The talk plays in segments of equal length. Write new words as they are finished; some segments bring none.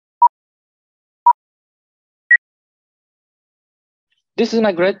This is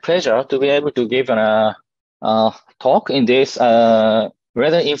my great pleasure to be able to give a talk in this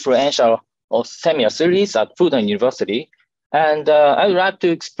rather influential seminar series at Fudan University. And I would like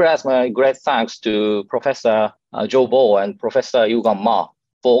to express my great thanks to Professor Joe Bo and Professor Yugan Ma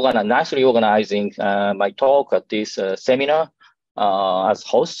for nicely organizing my talk at this seminar as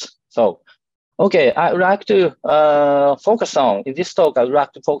hosts. So, okay, I would like to focus on, in this talk, I would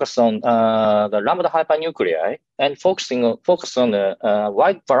like to focus on the lambda hypernuclei and focus on a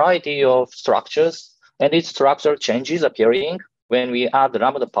wide variety of structures and its structural changes appearing when we add the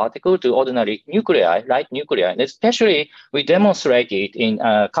lambda particle to ordinary nuclei, light nuclei. And especially, we demonstrate it in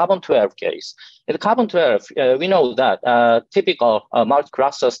carbon-12 case. In carbon-12, we know that typical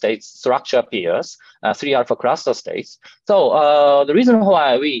multi-cluster state structure appears, 3 alpha cluster states. So the reason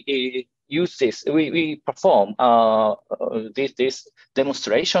why we use this, we perform this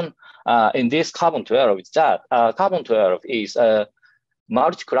demonstration in this carbon-12 is that carbon-12 is a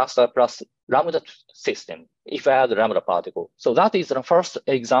multi-cluster plus lambda system if I add a lambda particle. So that is the first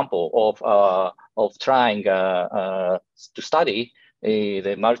example of trying to study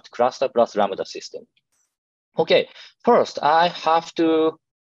the multi-cluster plus lambda system. Okay, first I have to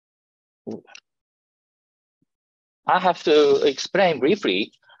explain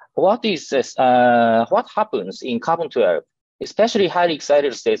briefly what is this, what happens in carbon-12, especially highly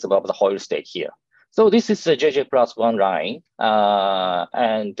excited states above the Hoyle state here. So this is the JJ+1 line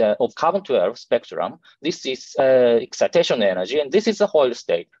and of carbon-12 spectrum. This is excitation energy, and this is the Hoyle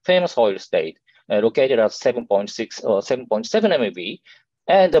state, famous Hoyle state, located at 7.6 or 7.7 MeV.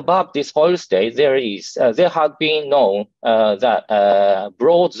 And above this Hoyle state, there had been known that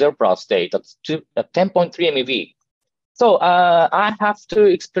broad zero state at 10.3 MeV. So I have to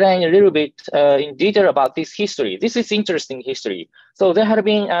explain a little bit in detail about this history. This is interesting history. So there had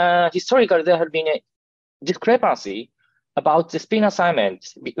been, historically, there had been a discrepancy about the spin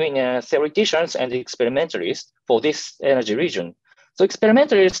assignment between theoreticians and experimentalists for this energy region. So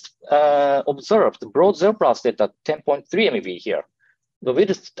experimentalists observed broad zero state at 10.3 MeV here. The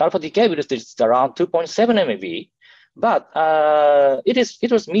width, alpha decay width is around 2.7 MeV. But it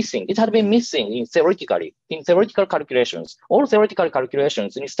was missing. It had been missing in theoretical calculations. All theoretical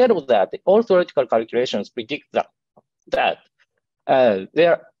calculations, instead of that, all theoretical calculations predict that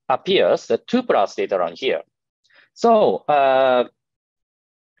there appears the 2+ state around here. So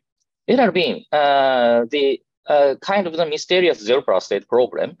it had been the kind of the mysterious 0+ state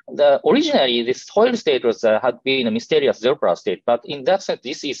problem. Originally, this Hoyle state had been a mysterious 0+ state, but in that sense,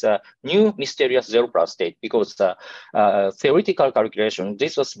 this is a new mysterious 0+ state because theoretical calculation,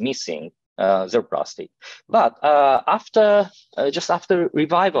 this was missing 0+ state. But just after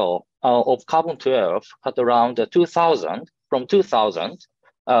revival of carbon-12 at around 2000, from 2000,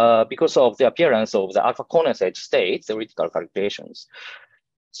 because of the appearance of the alpha condensate state theoretical calculations.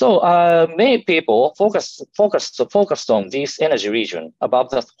 So many people focused on this energy region above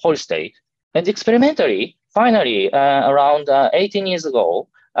the Hoyle state, and experimentally, finally, around 18 years ago,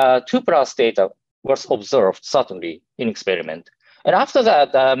 2+ state was observed certainly in experiment, and after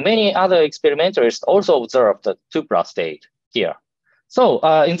that, many other experimentalists also observed the 2+ state here. So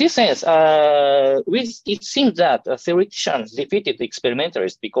in this sense, it seems that theoreticians defeated the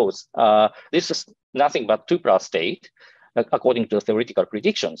experimentalists because this is nothing but 2+ state, according to theoretical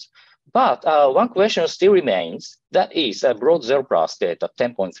predictions. But one question still remains, that is a broad 0+ state at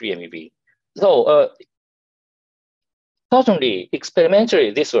 10.3 MeV. So certainly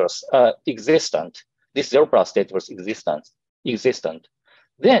experimentally this was existent. This 0+ state was existent.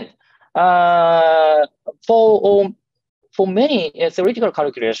 Then for many theoretical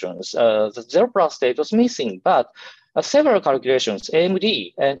calculations, the 0+ state was missing, but several calculations,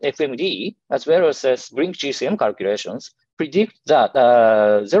 AMD and FMD, as well as Brink GCM calculations, predict that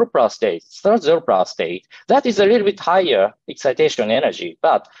 0+ state, third 0+ state, that is a little bit higher excitation energy,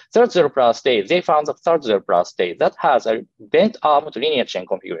 but third 0+ state, they found the third 0+ state that has a bent armed linear chain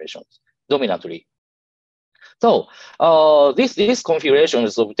configurations dominantly. So this configuration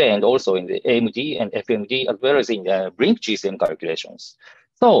is obtained also in the AMD and FMD as well as in the Brink GCM calculations.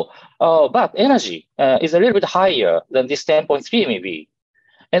 So, but energy is a little bit higher than this 10.3 MeV.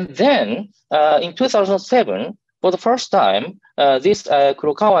 And then in 2007, for the first time, this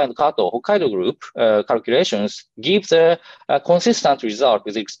Kurokawa and Kato Hokkaido group calculations give a consistent result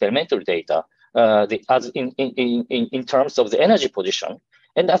with experimental data as in terms of the energy position.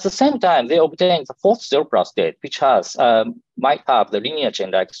 And at the same time, they obtained the fourth 0+ state, which has might have the linear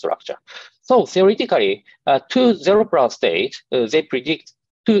chain-like structure. So theoretically, 2 0+ state, they predict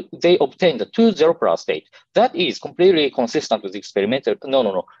they obtain the 2 zero plus state. That is completely consistent with experimental.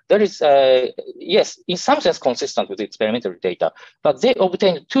 No. That is yes, in some sense consistent with experimental data, but they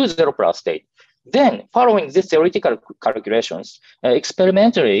obtain 2 zero plus state. Then, following these theoretical calculations,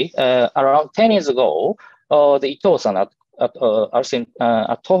 experimentally around 10 years ago, the Ito-san at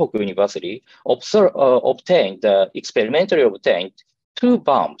Tohoku University experimentally obtained 2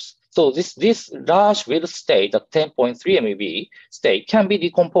 bombs. So this large Will state, the 10.3 MeV state, can be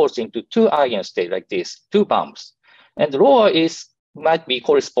decomposed into 2 eigenstates like this, 2 bombs. And the lower might be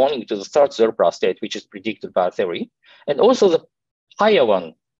corresponding to the third zero plus state, which is predicted by theory. And also the higher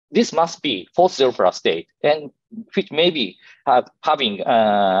one, this must be fourth zero plus state, and which may be having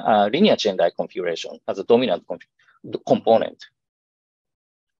a linear chain-like configuration as a dominant component.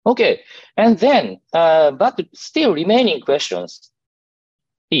 Okay, and then, but still remaining questions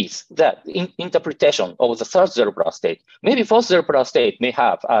is that interpretation of the third zero plus state. Maybe fourth zero plus state may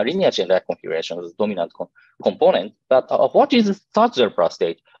have a linear chain-like configuration as a dominant component, but what is the third zero plus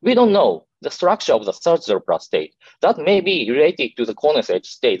state? We don't know the structure of the third zero plus state. That may be related to the condensate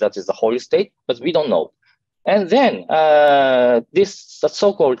state, that is the Hoyle state, but we don't know. And then the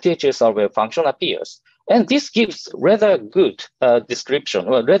so-called THSR wave function appears. And this gives rather good description,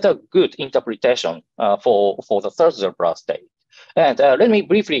 or rather good interpretation for the third zero plus state. And let me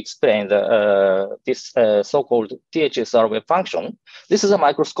briefly explain this so-called THSR wave function. This is a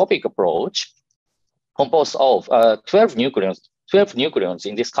microscopic approach composed of 12 nucleons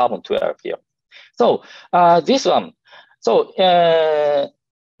in this carbon 12 here. So this one, so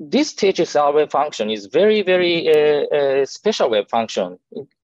this THSR wave function is very, very special wave function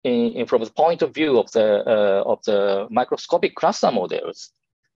from the point of view of the microscopic cluster models.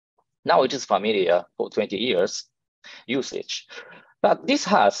 Now it is familiar for 20 years usage, but this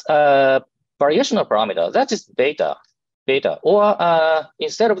has a variational parameter that is beta, or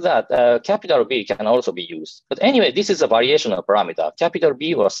instead of that, capital B can also be used. But anyway, this is a variational parameter, capital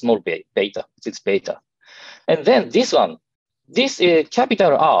B or small beta, it's beta. And then this one, this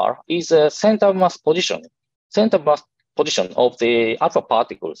capital R is a center of mass position of the alpha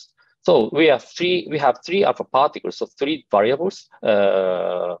particles. So we have three alpha particles, so 3 variables,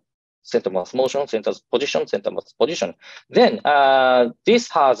 center of mass motion, center of mass position. Then this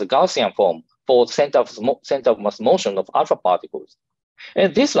has a Gaussian form for center of mass motion of alpha particles.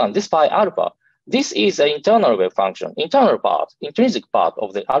 And this one, this phi alpha, this is an internal wave function, intrinsic part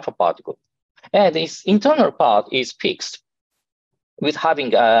of the alpha particle. And this internal part is fixed with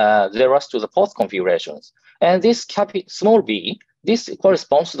having zeros to the fourth configurations. And this small b, this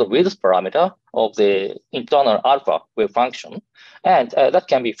corresponds to the width parameter of the internal alpha wave function. And that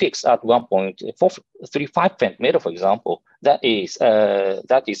can be fixed at 1.435 centimeter, for example. That is the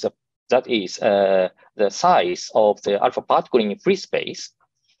size of the alpha particle in free space.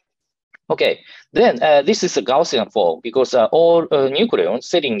 Okay, then this is a Gaussian form because all nucleons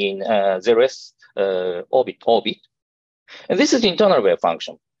sitting in 0s orbit. And this is the internal wave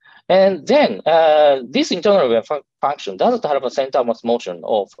function. And then this internal wave function doesn't have a center of mass motion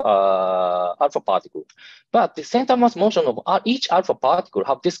of alpha particle, but the center of mass motion of each alpha particle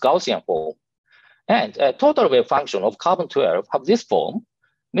have this Gaussian form. And total wave function of carbon 12 have this form,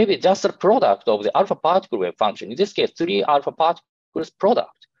 maybe just a product of the alpha particle wave function. In this case, 3 alpha particles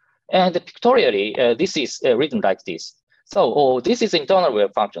product. And pictorially, this is written like this. So this is internal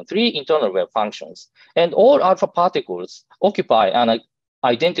wave function, 3 internal wave functions. And all alpha particles occupy an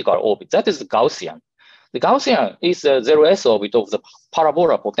identical orbit. That is the Gaussian. The Gaussian is the 0s orbit of the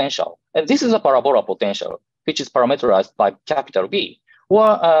parabola potential. And this is a parabola potential, which is parameterized by capital B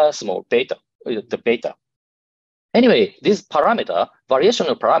or small beta, the beta. Anyway, this parameter,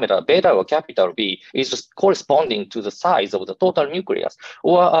 variational parameter, beta or capital B, is just corresponding to the size of the total nucleus,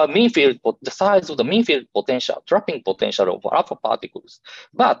 or mean field, the size of the mean field potential, trapping potential of alpha particles.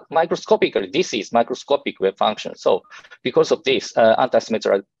 But microscopically, this is microscopic wave function. So because of this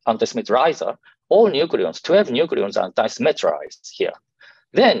antisymmetrizer, all nucleons, 12 nucleons are antisymmetrized here.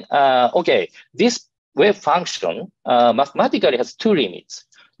 Then, okay, this wave function mathematically has 2 limits.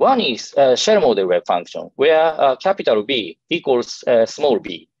 One is shell model wave function, where capital B equals small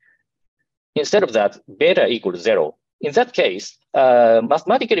b. Instead of that, beta equals 0. In that case,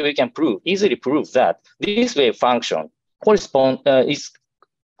 mathematically we can easily prove that this wave function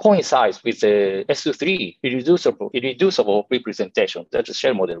coincides with the SU3 irreducible representation. That's a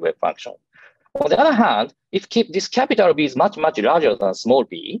shell model wave function. On the other hand, if this capital B is much larger than small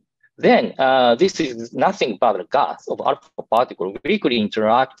b, then this is nothing but a gas of alpha particle weakly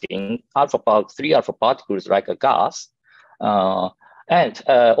interacting 3 alpha particles like a gas, and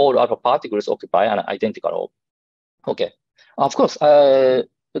all alpha particles occupy an identical orbit. Okay, of course,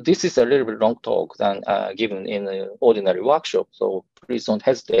 this is a little bit long talk than given in an ordinary workshop. So please don't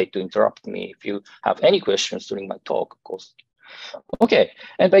hesitate to interrupt me if you have any questions during my talk, of course. Okay,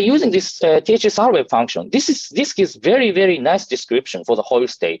 and by using this THSR wave function, this gives very, very nice description for the whole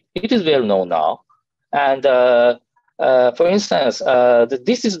state. It is well known now. And for instance,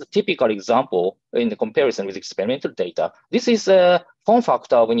 this is the typical example in the comparison with experimental data. This is a form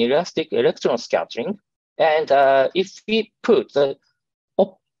factor of inelastic electron scattering. And if we put the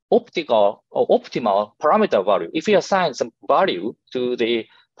optimal parameter value, if we assign some value to the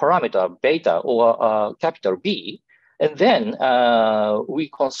parameter beta or capital B, and then we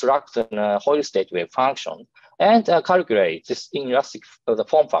construct a whole state wave function and calculate this inelastic, the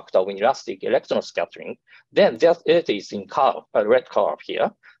form factor of inelastic electron scattering, then it is in curve, a red curve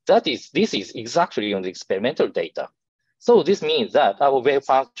here. This is exactly on the experimental data. So this means that our wave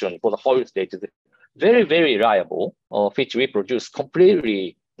function for the whole state is very, very reliable, which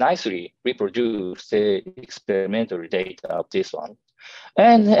completely nicely reproduce the experimental data of this one.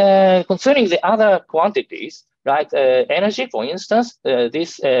 And concerning the other quantities, right, energy, for instance,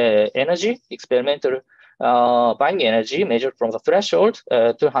 this energy, experimental binding energy measured from the threshold,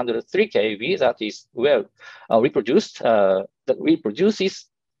 203 keV, that is well reproduced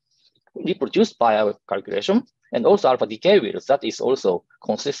by our calculation, and also alpha decay wheels, that is also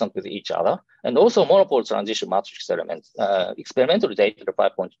consistent with each other, and also monopole transition matrix elements, experimental data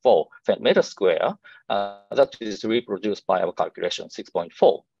 5.4 Fm square, that is reproduced by our calculation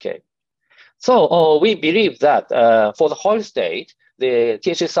 6.4. Okay. So we believe that for the whole state, the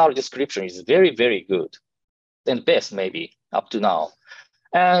THSR description is very, very good, and best maybe up to now.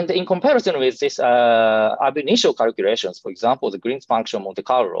 And in comparison with this ab initio calculations, for example, the Green's function Monte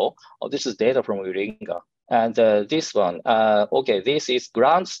Carlo, this is data from Uringa. And this one, okay, this is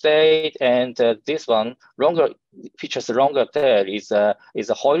ground state, and this one features a longer tail is a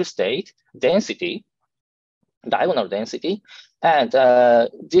whole state density, diagonal density, and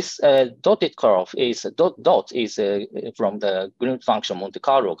this dotted curve is dot is from the Green function Monte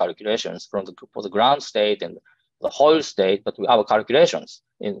Carlo calculations for the ground state and the whole state, but our calculations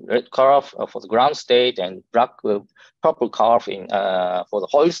in red curve for the ground state and black purple curve in for the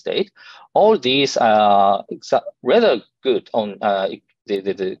whole state. All these are rather good on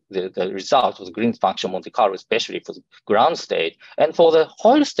the result of the Green function Monte Carlo, especially for the ground state. And for the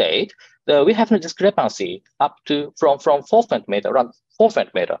whole state, we have a discrepancy up to from 4 centimeter, around 4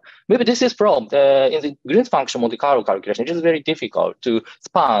 centimeter. Maybe this is from in the Green function Monte Carlo calculation. It is very difficult to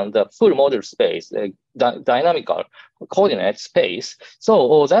span the full model space, the dynamical coordinate space.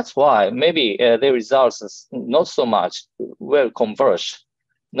 So that's why maybe the results is not so much well converged,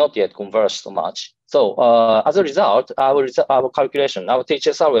 not yet converged so much. So as a result, our calculation, our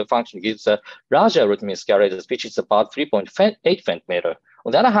THSR wave function gives a larger rhythmic scale radius, which is about 3.8 centimeter.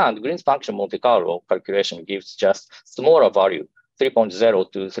 On the other hand, Green's function Monte Carlo calculation gives just smaller value,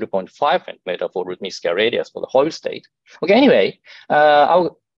 3.0 to 3.5 centimeter for rhythmic scale radius for the whole state. Okay, anyway,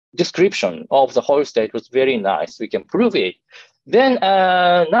 our description of the whole state was very nice. We can prove it. Then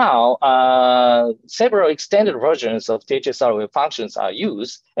now, several extended versions of THSR wave functions are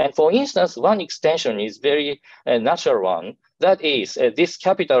used. And for instance, one extension is very natural one. That is, this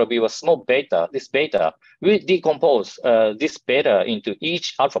capital B was small beta, this beta, we decompose this beta into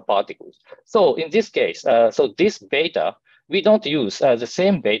each alpha particles. So in this case, so this beta, we don't use the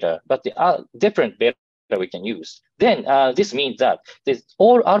same beta, but the different beta we can use. Then this means that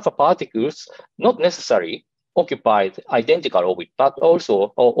all alpha particles not necessarily occupy the identical orbit, but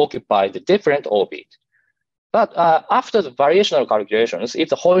also occupy the different orbit. But after the variational calculations, if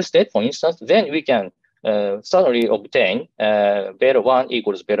the whole state, for instance, then we can suddenly obtain beta 1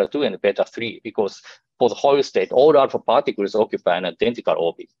 equals beta 2 and beta 3, because for the whole state, all alpha particles occupy an identical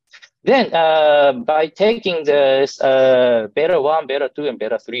orbit. Then by taking this beta 1, beta 2, and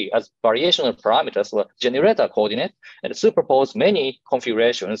beta 3 as variational parameters for generator coordinate and superpose many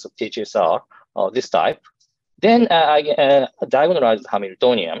configurations of THSR of this type, then I diagonalize the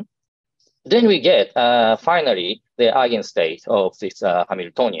Hamiltonian. Then we get finally the eigenstate of this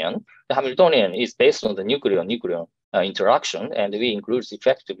Hamiltonian. The Hamiltonian is based on the nucleon-nucleon interaction, and we include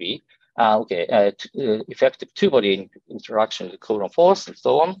effectively effective two-body interaction with Coulomb force and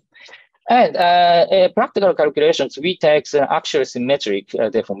so on. And practical calculations, we take the actual symmetric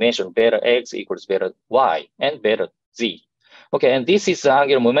deformation beta x equals beta y and beta z. Okay, and this is the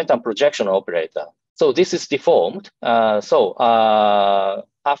angular momentum projection operator. So this is deformed.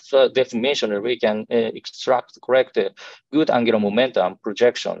 after deformation, we can extract the correct good angular momentum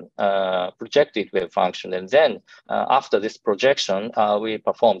projection, projected wave function. And then after this projection, we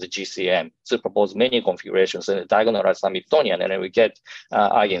perform the GCM to propose many configurations and diagonalize Hamiltonian, and then we get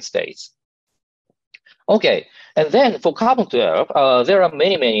eigenstates. Okay, and then for carbon-12, there are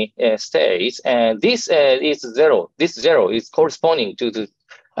many states, and this is zero. This zero is corresponding to the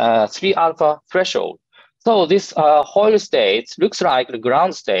 3 alpha threshold. So this Hoyle state looks like the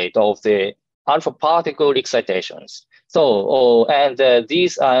ground state of the alpha particle excitations. So, and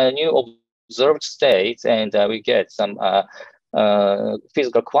these are new observed states, and we get some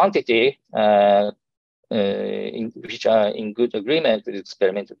physical quantity which are in good agreement with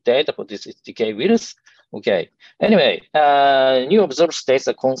experimental data for this decay virus. Okay, anyway, new observed states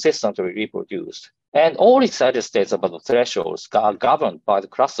are consistently reproduced. And all excited states above the thresholds are governed by the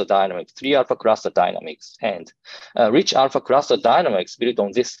cluster dynamics, 3 alpha cluster dynamics, and rich alpha cluster dynamics built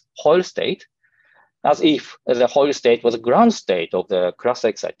on this Hoyle state, as if the Hoyle state was a ground state of the cluster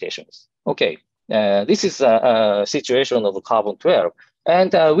excitations. Okay, this is a situation of the carbon-12.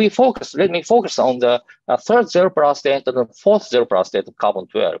 And let me focus on the 3rd 0+ state and the 4th 0+ state of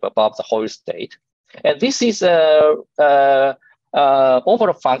carbon-12 above the Hoyle state. And this is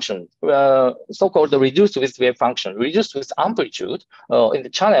overall function, so-called the reduced width wave function, reduced with amplitude in the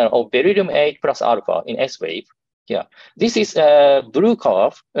channel of beryllium-8 plus alpha in S wave. Yeah, this is blue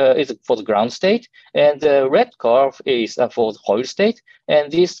curve is for the ground state, and the red curve is for the Hoyle state, and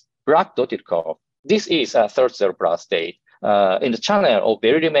this black dotted curve, this is a 3rd 0+ state in the channel of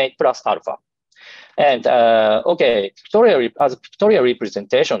beryllium-8 plus alpha. And okay, as a pictorial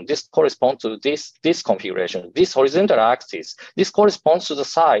representation, this corresponds to this configuration, this horizontal axis. This corresponds to the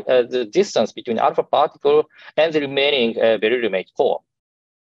side, the distance between alpha particle and the remaining beryllium-8 core.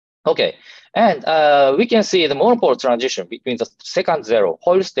 Okay, and we can see the monopole transition between the 2nd 0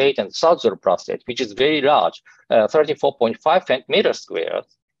 Hoyle state and 3rd 0+ state, which is very large, 34.5 centimeters squared.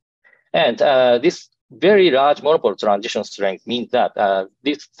 And this very large monopole transition strength means that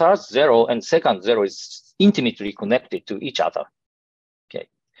this 3rd 0 and 2nd 0 is intimately connected to each other. Okay,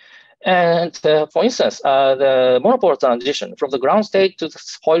 and for instance, the monopole transition from the ground state to the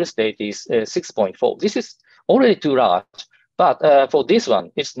Hoyle state is 6.4. This is already too large, but for this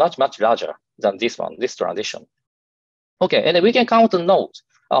one, it's much larger than this one, this transition. Okay, and then we can count the nodes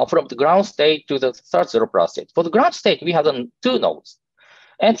from the ground state to the 3rd 0+ state. For the ground state, we have 2 nodes.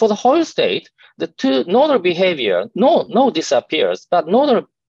 And for the Hoyle state, the 2 nodal behavior, no disappears, but nodal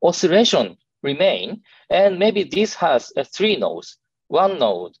oscillation remain. And maybe this has 3 nodes, 1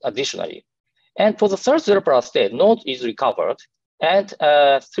 node additionally. And for the 3rd 0+ state, node is recovered, and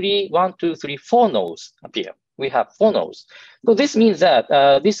 1, 2, 3, 4 nodes appear. We have 4 nodes. So this means that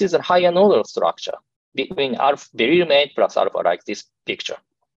this is a higher nodal structure between beryllium-8 plus alpha, like this picture.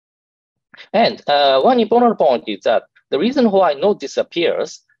 And one important point is that the reason why node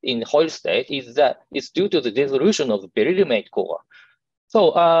disappears in Hoyle state is that it's due to the dissolution of the beryllium-8 core.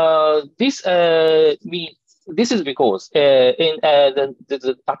 So this is because in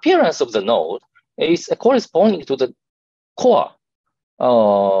the appearance of the node is corresponding to the core,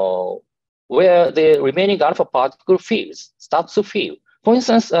 where the remaining alpha particle fields starts to fill. For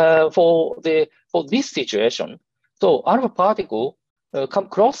instance, for this situation, so alpha particle come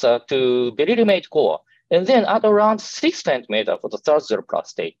closer to beryllium-8 core. And then at around 6 centimeter for the 3rd 0+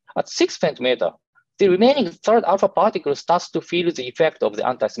 state, at 6 centimeter, the remaining 3rd alpha particle starts to feel the effect of the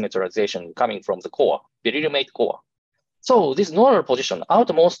anti-symmetrization coming from the core, beryllium-8 core. So this nodal position,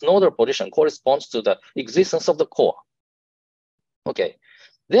 outermost nodal position, corresponds to the existence of the core. Okay,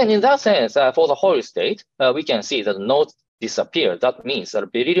 then in that sense, for the Hoyle state, we can see that the nodes disappear. That means that the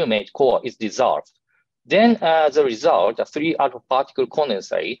beryllium-8 core is dissolved. Then as a result, a 3 alpha particle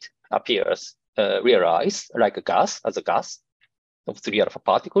condensate appears. Realized like a gas, as a gas of 3 alpha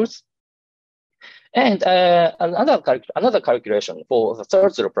particles. And another calculation for the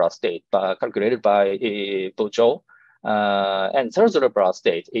 3rd 0+ state calculated by Bojo, and 3rd 0+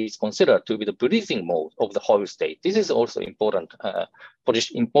 state is considered to be the breathing mode of the Hoyle state. This is also important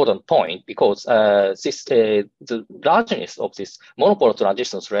point because the largeness of this monopole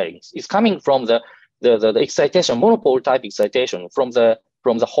transition strength is coming from the excitation, monopole type excitation from the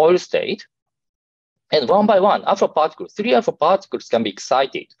Hoyle state. And one by one, 3 alpha particles can be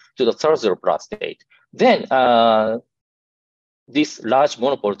excited to the 3rd 0+ state. Then this large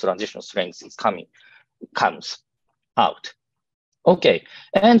monopole transition strength comes out. Okay,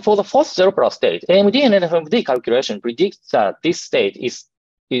 and for the 4th 0+ state, AMD and NFMD calculation predicts that this state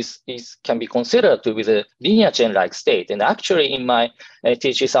can be considered to be the linear chain-like state. And actually, in my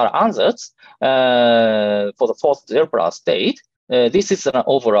THSR answers for the 4th 0+ state, This is an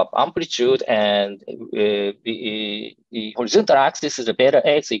overlap amplitude, and the horizontal axis is the beta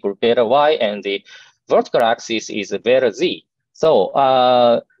x equal beta y, and the vertical axis is the beta z. So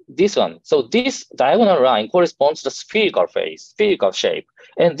this one, so this diagonal line corresponds to the spherical phase, spherical shape,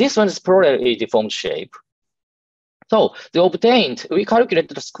 and this one is probably a deformed shape. So we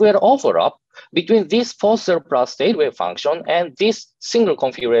calculated the square overlap between this four-cell plus state wave function and this single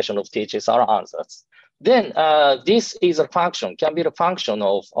configuration of THSR answers. Then this is a function, can be the function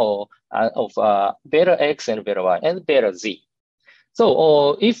of beta x and beta y and beta z.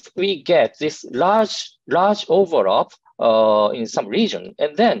 So if we get this large overlap in some region,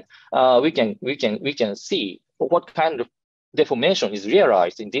 and then we can see what kind of deformation is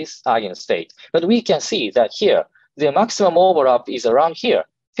realized in this eigenstate. But we can see that here the maximum overlap is around here,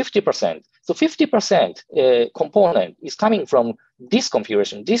 50%. So 50% component is coming from this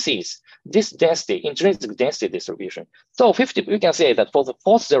configuration. This is this density, intrinsic density distribution. So we can say that for the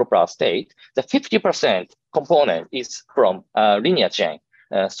fourth zero plus state, the 50% component is from linear chain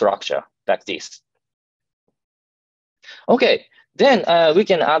structure like this. Okay, then we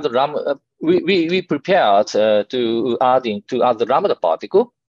can add we prepared to add the lambda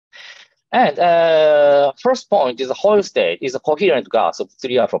particle. And first point is the whole state is a coherent gas of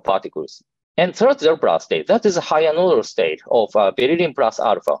 3 alpha particles. And third zero plus state, that is a higher nodal state of beryllium plus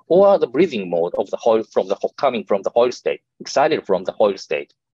alpha, or the breathing mode of the whole coming from the whole state, excited from the whole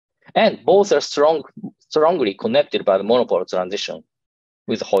state. And both are strongly connected by the monopole transition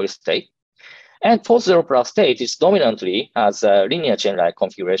with the whole state. And fourth zero plus state is dominantly as linear chain-like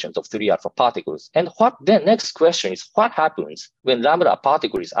configurations of 3 alpha particles. And then next question is what happens when lambda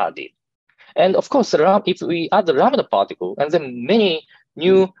particle is added? And of course, if we add the lambda particle, and then many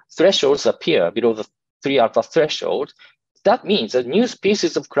new thresholds appear below the 3 alpha threshold, that means that new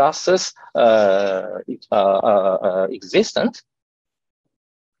species of clusters existent.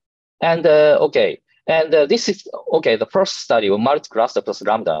 And this is the first study of multi-cluster plus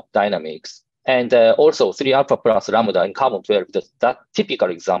lambda dynamics, and also 3 alpha plus lambda in carbon 12. That typical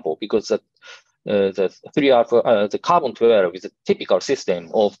example, because the 3 alpha, the carbon 12 is a typical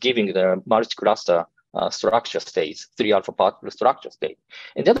system of giving the multi-cluster structure states, 3 alpha particle structure state.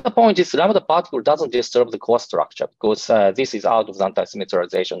 And the other point is lambda particle doesn't disturb the core structure because this is out of the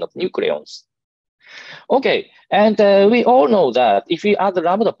anti-symmetrization of nucleons. Okay, and we all know that if we add the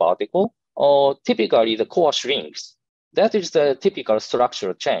lambda particle, typically the core shrinks. That is the typical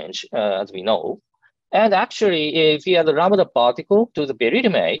structural change, as we know. And actually, if we add the lambda particle to the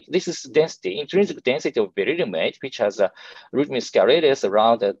berylliumate, this is density, intrinsic density of berylliumate, which has a root mean scale radius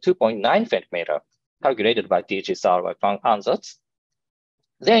around 2.9 femtometer, calculated by THSR by ansatz.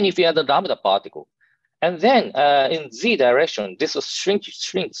 Then if you add the lambda particle, and then in z direction, this will shrink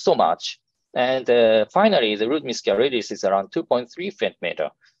so much. And finally, the root mean scale radius is around 2.3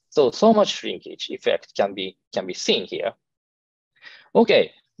 femtometer. So much shrinkage effect can be seen here.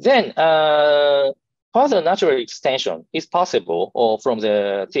 Okay, then further natural extension is possible from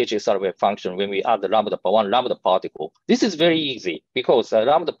the THSR wave function when we add the one lambda particle. This is very easy because the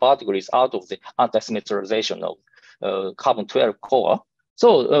lambda particle is out of the anti-symmetrization of carbon 12 core.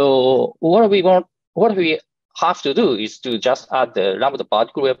 So what we have to do is to just add the lambda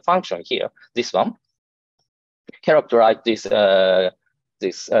particle wave function here, this one, characterize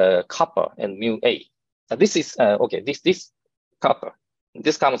this copper and mu A. This is this copper.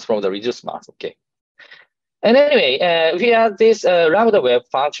 This comes from the reduced mass. Okay. And anyway, we have this lambda wave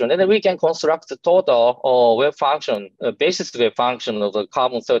function, and then we can construct the total wave function, basis wave function of the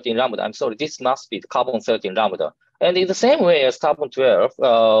carbon 13 lambda. I'm sorry, this must be the carbon 13 lambda. And in the same way as carbon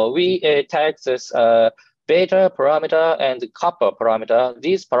 12, we take this beta parameter and the copper parameter.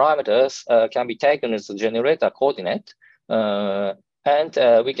 These parameters can be taken as the generator coordinate. And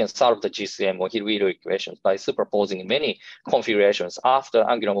we can solve the GCM or Hill-Wheeler equations by superposing many configurations after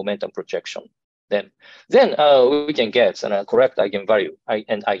angular momentum projection. Then we can get a correct eigenvalue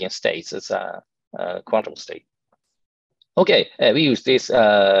and eigenstates as a quantum state. Okay, we use this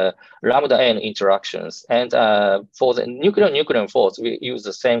lambda n interactions, and for the nucleon force, we use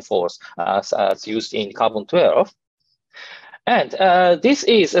the same force as used in carbon 12. And this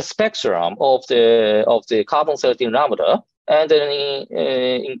is a spectrum of the carbon 13 lambda. And then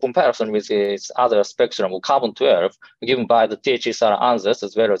in comparison with this other spectrum of carbon 12 given by the THSR answers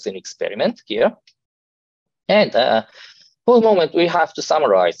as well as an experiment here. And for the moment, we have to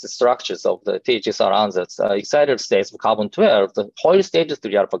summarize the structures of the THSR answers. Excited states of carbon 12, the whole state is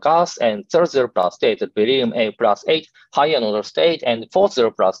 3 alpha gas, and third zero plus state is beryllium A plus 8, higher nodal state, and fourth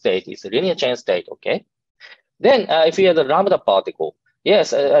zero plus state is a linear chain state, okay? Then if we have the lambda particle,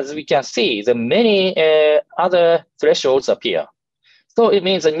 yes, as we can see, the many other thresholds appear. So it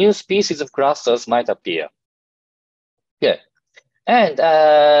means a new species of clusters might appear. Yeah. And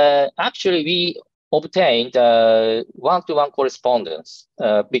actually, we obtained one-to-one correspondence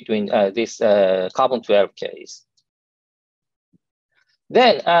between this carbon-12 case.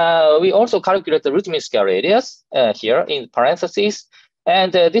 Then we also calculate the root mean square radius here in parentheses.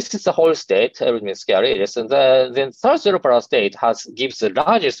 And this is the whole state root mean square radius. And the third zero polar state gives the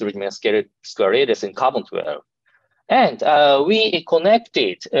largest root mean square radius in carbon-12. And we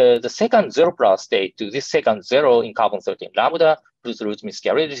connected the second zero polar state to this second zero in carbon-13 lambda, whose root mean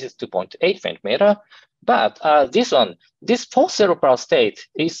square radius is 2.8 femtometer. But this fourth zero polar state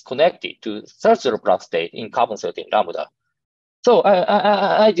is connected to the third zero polar state in carbon-13 lambda. So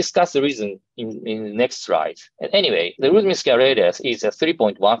I discuss the reason in the next slide. And anyway, the root mean square radius is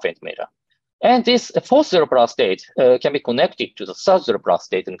 3.1 femtometer. And this fourth zero polar state can be connected to the third zero polar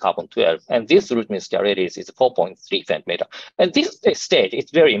state in carbon-12. And this root mean square radius is 4.3 femtometer. And this state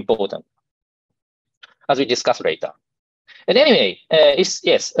is very important, as we discuss later. And anyway, this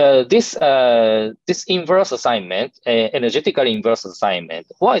inverse assignment, energetically inverse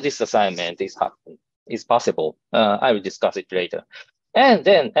assignment, why this assignment is possible, I will discuss it later. And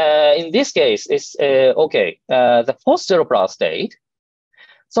then in this case, it's the fourth zero polar state.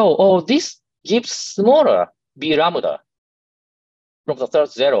 So this gives smaller B lambda from the third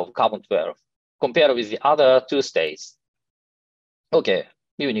zero of carbon-12 compared with the other two states. Okay,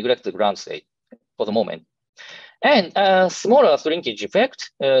 we will neglect the ground state for the moment. And smaller shrinkage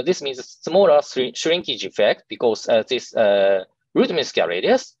effect. This means smaller shrinkage effect because this root mean square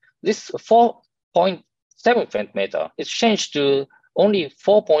radius, this 4.7 femtometer is changed to only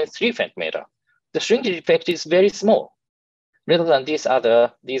 4.3 femtometer. The shrinkage effect is very small, rather than these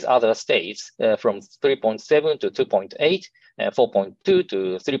other states from 3.7 to 2.8, 4.2 to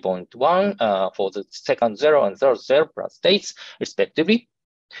 3.1 for the second zero and third zero plus states, respectively.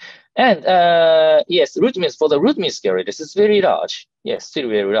 And yes, root means for the root mean square radius is very large. Yes, still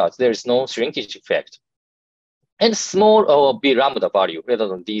very large. There is no shrinkage effect. And small B lambda value rather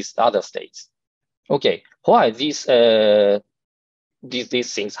than these other states. Okay, why these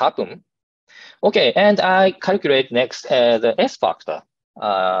things happen? Okay, and I calculate next the S factor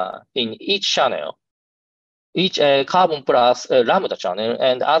in each channel, each carbon plus lambda channel,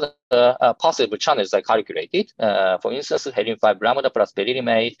 and other possible channels I calculated. For instance, helium-5 lambda plus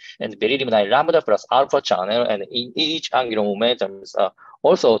beryllium-8 and beryllium-9 lambda plus alpha channel, and in each angular momentums are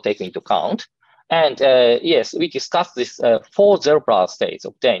also taken into account. And yes, we discussed this 4 zero polar states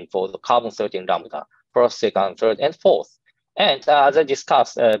obtained for the carbon-13 lambda, first, second, third, and fourth. And as I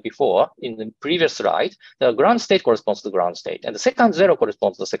discussed before in the previous slide, the ground state corresponds to the ground state, and the second zero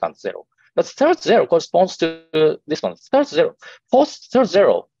corresponds to the second zero. But third zero corresponds to this one. Third zero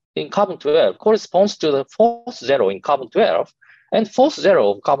in carbon-12 corresponds to the fourth zero in carbon-12, and fourth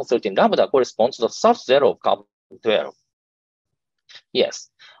zero of carbon-13 lambda corresponds to the third zero of carbon-12. Yes.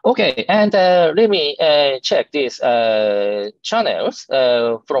 Okay, and let me check these channels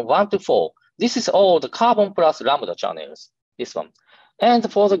from 1 to 4. This is all the carbon plus lambda channels, this one.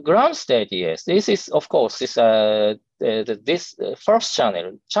 And for the ground state, yes, this is, of course, this first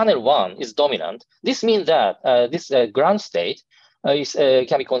channel, channel 1 is dominant. This means that this ground state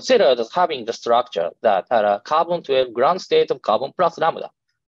can be considered as having the structure that had a carbon-12 ground state of carbon plus lambda.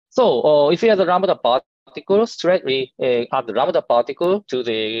 So if you add the lambda particle straightly add the lambda particle to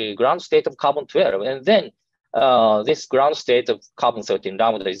the ground state of carbon-12, and then this ground state of carbon-13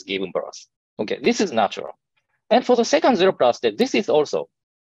 lambda is given birth. Okay, this is natural. And for the second zero polar state, this is also,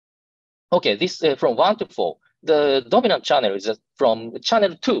 okay, this from 1 to 4. The dominant channel is from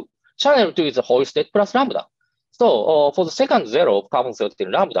channel 2. Channel 2 is the whole state plus lambda. So for the second zero of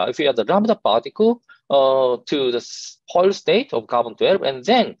carbon-13 lambda, if you add the lambda particle to the whole state of carbon-12, and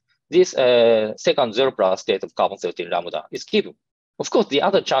then this second zero polar state of carbon-13 lambda is given. Of course, the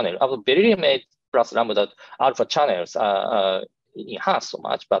other channel of the beryllium-8 plus lambda alpha channels are enhanced so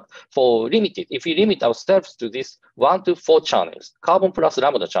much, but for limited, if we limit ourselves to this 1 to 4 channels, carbon plus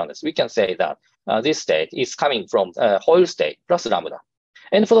lambda channels, we can say that this state is coming from whole state plus lambda.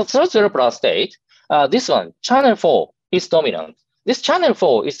 And for the third zero polar state, this one, channel 4 is dominant. This channel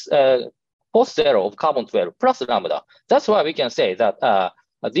 4 is fourth zero of carbon-12 plus lambda. That's why we can say that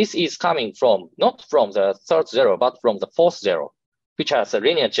this is coming from, not from the third zero, but from the fourth zero, which has a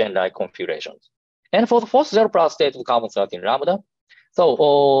linear chain-like configuration. And for the fourth zero polar state of carbon-13 lambda,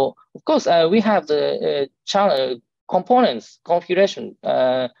 so of course we have the channel components configuration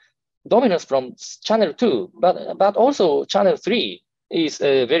dominance from channel 2, but also channel 3 is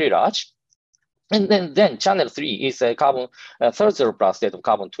very large. And then channel 3 is a carbon third zero plus state of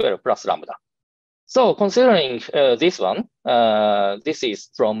carbon 12 plus lambda. So considering this one, this is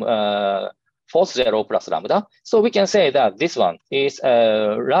from fourth zero plus lambda. So we can say that this one is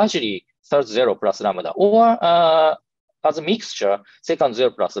largely third zero plus lambda, or as a mixture, second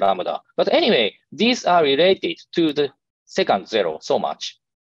zero plus lambda. But anyway, these are related to the second zero so much.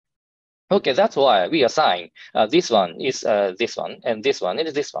 Okay, that's why we assign this one is this one, and this one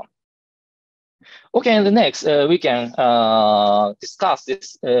is this one. Okay, and the next we can discuss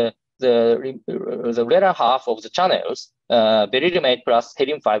this the latter half of the channels, beryllium 8 plus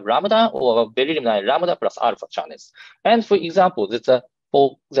helium 5 lambda, or beryllium 9 lambda plus alpha channels. And for example,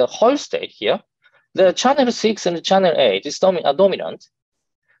 for the whole state here, the channel 6 and channel 8 is dominant.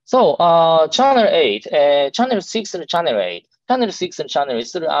 So channel 8, channel 6 and channel 8, channel 6 and channel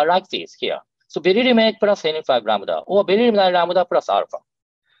 8 are like this here. So beryllium 8 plus helium 5 lambda, or beryllium 9 lambda plus alpha.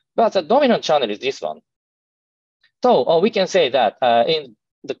 But the dominant channel is this one. So we can say that in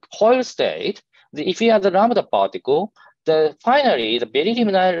the whole state, if you have the lambda particle, finally the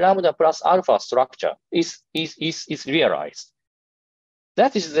beryllium 9 lambda plus alpha structure is realized.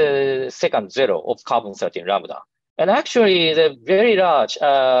 That is the second zero of carbon 13 lambda. And actually, the very large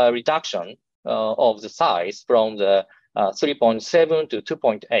reduction of the size from the 3.7 to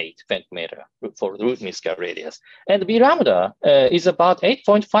 2.8 femtometer for the root mean scale radius. And B lambda is about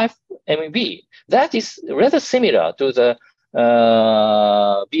 8.5 MeV. That is rather similar to the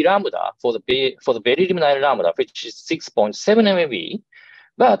B lambda for the beryllium 9 lambda, which is 6.7 MeV.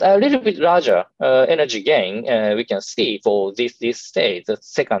 But a little bit larger energy gain we can see for this state, the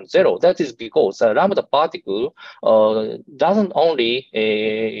second zero. That is because a lambda particle doesn't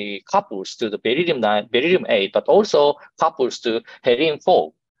only couples to the beryllium 8, but also couples to helium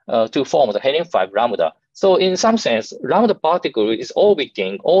 4 to form the helium 5 lambda. So in some sense, lambda particle is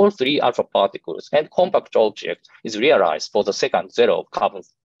orbiting all three alpha particles, and compact object is realized for the second zero of carbon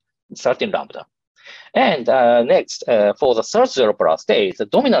 13 lambda. And next, for the third zero plus state, the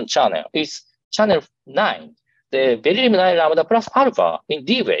dominant channel is channel 9, the beryllium 9 lambda plus alpha in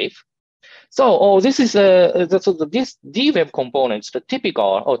D wave. So this is this D wave component is the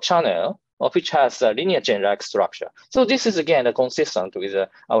typical channel which has a linear chain-like structure. So this is again consistent with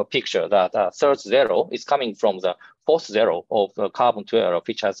our picture that third zero is coming from the fourth zero of carbon 12,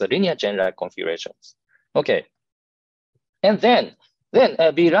 which has a linear chain-like configurations. Okay, and then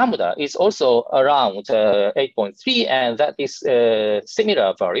B lambda is also around 8.3, and that is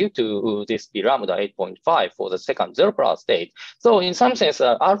similar value to this B lambda 8.5 for the second zero plus state. So in some sense,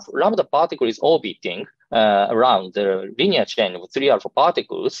 lambda particle is orbiting around the linear chain of three alpha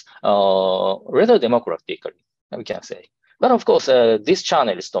particles rather democratically, we can say. But of course, this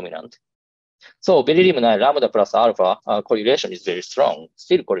channel is dominant. So beryllium 9 lambda plus alpha correlation is very strong,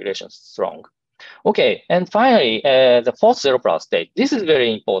 still correlation is strong. Okay, and finally, the fourth zero plus state. This is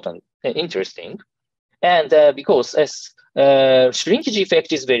very important, interesting, and because shrinkage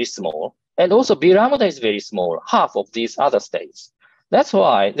effect is very small, and also B lambda is very small, half of these other states. That's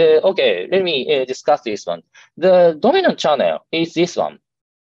why okay, let me discuss this one. The dominant channel is this one.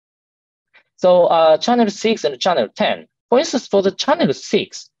 So channel 6 and channel 10. For instance, for the channel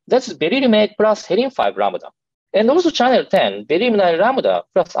 6, that's beryllium 8 plus helium 5 lambda. And also channel 10, beryllium 9 lambda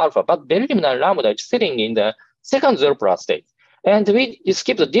plus alpha, but beryllium 9 lambda is sitting in the second zero plus state. And we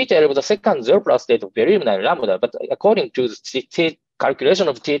skip the detail of the second zero plus state of beryllium 9 lambda, but according to the calculation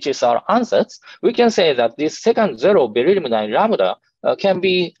of THSR answers, we can say that this second zero beryllium 9 lambda can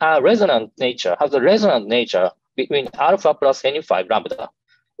be a resonant nature, has a resonant nature between alpha plus helium 5 lambda.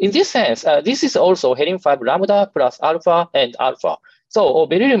 In this sense, this is also helium 5 lambda plus alpha and alpha. So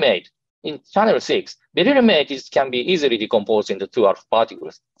beryllium 8 in channel 6, beryllium 8 can be easily decomposed into two alpha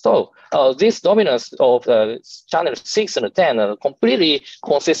particles. So this dominance of channel 6 and 10 are completely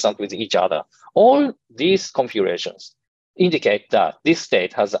consistent with each other. All these configurations indicate that this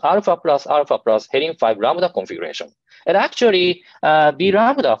state has alpha plus helium 5 lambda configuration. And actually, B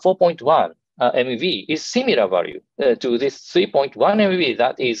lambda 4.1 MeV is similar value to this 3.1 MeV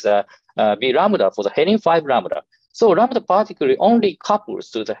that is B lambda for the helium 5 lambda. So lambda particle only couples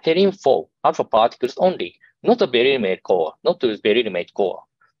to the helium 4 alpha particles only, not the beryllium 8 core, not to the beryllium 8 core.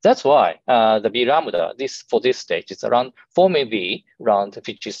 That's why the B lambda for this stage is around 4 MeV,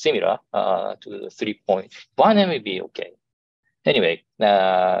 which is similar to the 3.1 MeV. Okay. Anyway,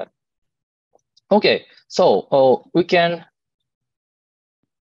 okay. So we can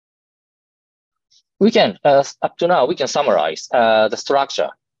up to now we can summarize the structure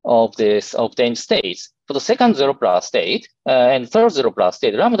of this obtained states. For the second zero plus state and third zero plus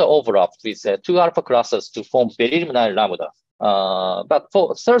state, lambda overlapped with two alpha clusters to form beryllium 9 lambda But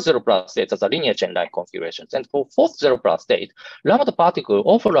for third zero plus state, there's a linear chain-like configurations. And for fourth zero plus state, lambda particle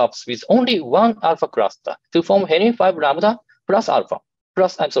overlaps with only one alpha cluster to form helium-5 lambda plus alpha,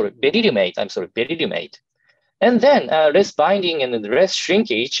 plus, beryllium 8. And then less binding and less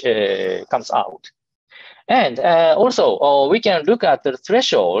shrinkage comes out. And also, we can look at the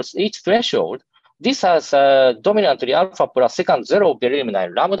thresholds, each threshold. This has dominantly alpha plus second zero beryllium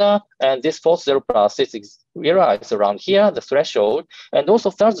 9 lambda, and this fourth zero plus is realized around here, the threshold, and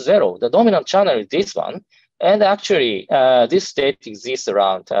also third zero. The dominant channel is this one, and actually this state exists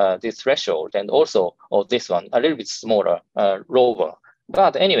around this threshold, and also this one, a little bit smaller, lower.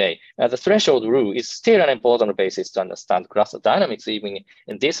 But anyway, the threshold rule is still an important basis to understand cluster dynamics even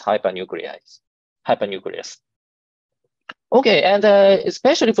in this hypernucleus. Okay, and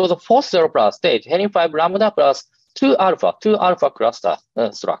especially for the fourth zero plus state, helium-5 lambda plus two alpha cluster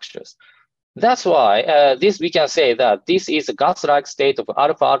structures. That's why we can say that this is a gas-like state of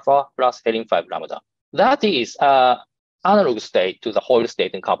alpha plus helium-5 lambda. That is analog state to the Hoyle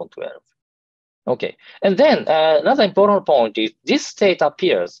state in carbon-12. Okay, and then another important point is this state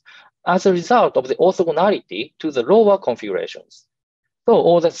appears as a result of the orthogonality to the lower configurations. So,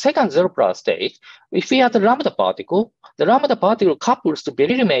 or the second zero plus state, if we add the lambda particle couples to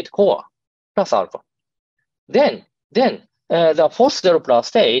beryllium 8 core plus alpha. Then the fourth zero plus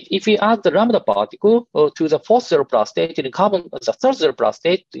state, if we add the lambda particle to the fourth zero plus state in the third zero plus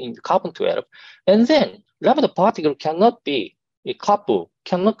state in carbon-12, and then lambda particle cannot couple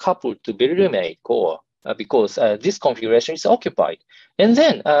to beryllium 8 core because this configuration is occupied. And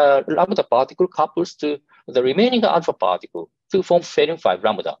then lambda particle couples to the remaining alpha particle to form helium-5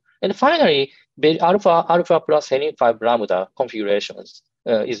 lambda. And finally, alpha plus helium-5 lambda configurations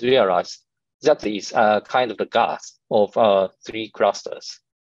is realized. That is kind of the gas of three clusters.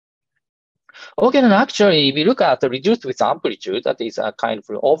 Okay, and actually, we look at the reduced width amplitude, that is a kind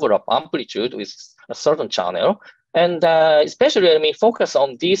of overlap amplitude with a certain channel. And especially, let me focus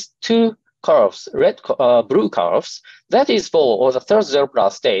on these two curves, blue curves. That is for the third zero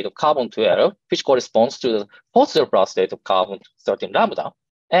plus state of carbon-12, which corresponds to the fourth zero plus state of carbon-13 lambda.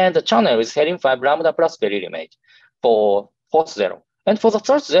 And the channel is helium-5 lambda plus beryllium 8 for fourth zero. And for the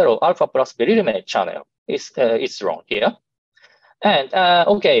third zero, alpha plus beryllium 8 channel is drawn here. And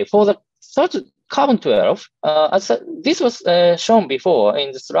okay, for the third carbon-12, this was shown before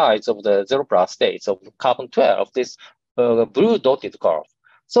in the slides of the zero plus states of carbon-12, this blue dotted curve.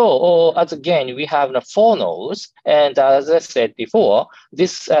 So as again, we have the four nodes, and as I said before,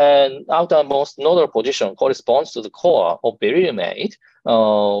 this outermost nodal position corresponds to the core of beryllium 8,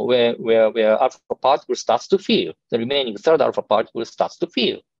 where alpha particle starts to fill. The remaining third alpha particle starts to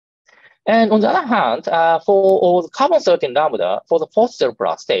fill. And on the other hand, for the carbon-13 lambda, for the fourth zero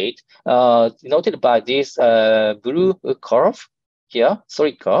plus state, denoted by this blue curve here,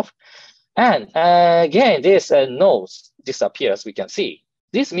 solid curve, and again, this nodes disappears, we can see.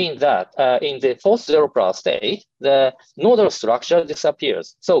 This means that in the fourth zero plus state, the nodal structure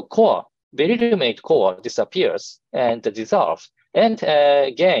disappears. So core, beryllium 8 core disappears and dissolves. And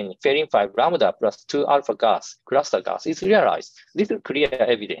again, helium-5 lambda plus 2 alpha gas, cluster gas is realized. This is clear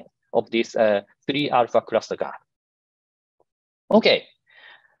evidence of this 3 alpha cluster gas. Okay.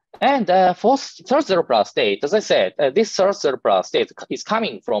 And third zero plus state, as I said, this third zero plus state is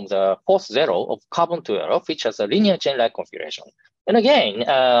coming from the fourth zero of carbon-12, which has a linear chain-like configuration. And again,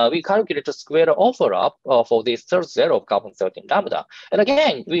 we calculate the square overlap for this third zero of carbon-13 lambda. And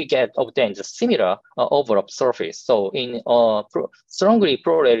again, we obtain the similar overlap surface. So in strongly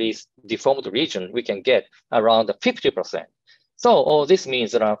plurally deformed region, we can get around 50%. So this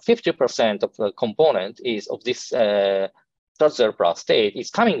means around 50% of the component is of this third zero plus state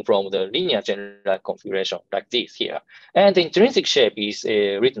is coming from the linear chain-like configuration like this here. And the intrinsic shape is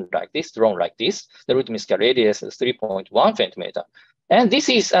written like this, drawn like this. The root mean scale radius is 3.1 centimeter. And this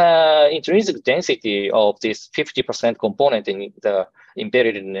is intrinsic density of this 50% component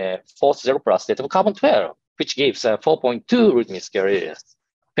embedded in the fourth zero plus state of carbon-12, which gives 4.2 root mean scale radius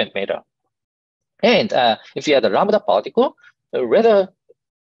centimeter. And if you add a lambda particle, rather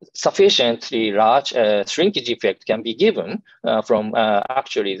sufficiently large shrinkage effect can be given from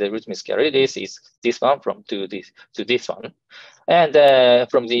actually the root mean scale radius is this one to this one. And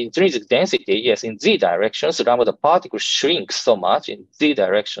from the intrinsic density, yes, in z directions, lambda particles shrink so much in z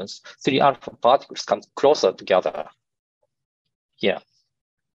directions, 3 alpha particles come closer together here.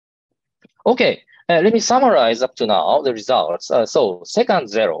 Okay, let me summarize up to now the results. So second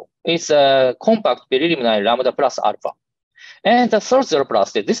zero is a compact beryllium 9 lambda plus alpha. And the third zero plus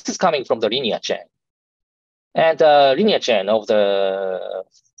state, this is coming from the linear chain. And the linear chain of the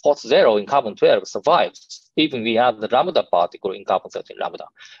fourth zero in carbon-12 survives. even we have the lambda particle in carbon-13 lambda.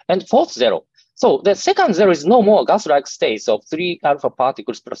 And fourth zero. So the second zero is no more gas-like states of 3 alpha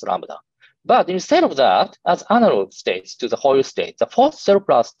particles plus lambda. But instead of that, as analog states to the whole state, the fourth zero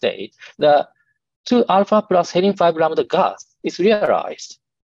plus state, the 2 alpha plus helium-5 lambda gas is realized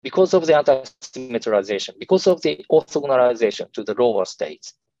because of the anti-symmetralization, because of the orthogonalization to the lower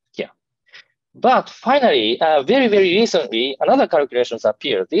states here. But finally, very, very recently, another calculations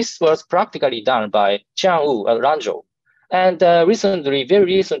appeared. This was practically done by Qian Wu at Lanzhou. And very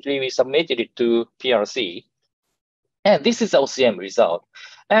recently, we submitted it to PRC. And this is the OCM result.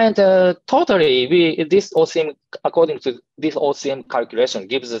 And totally, this OCM, according to this OCM calculation,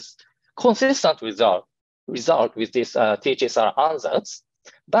 gives us consistent result with this THSR ansatz.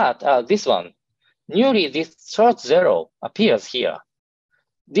 But this one, newly this third zero appears here.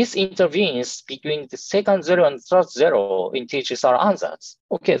 This intervenes between the second zero and third zero in THSR ansatz.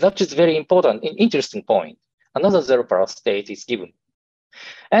 Okay, that is very important, an interesting point. Another zero plus state is given.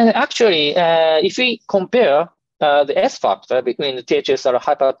 And actually, if we compare the S factor between the THSR,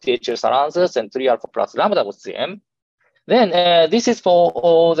 hyper THSR ansatz and 3 alpha plus lambda OCM, then this is for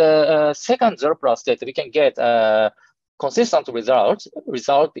all the second zero plus state. We can get consistent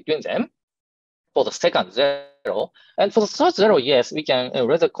result between them for the second zero. And for the third zero, yes, we can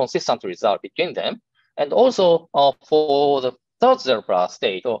rather consistent result between them. And also for the third zero plus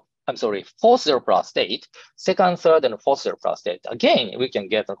state, or I'm sorry, fourth zero plus state, second, third, and fourth zero plus state. Again, we can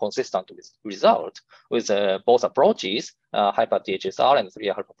get a consistent result with both approaches, hyper THSR and 3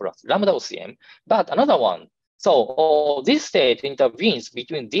 alpha plus lambda OCM. But another one, so this state intervenes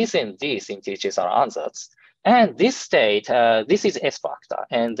between this and this in THSR ansatz. And this state, this is S factor,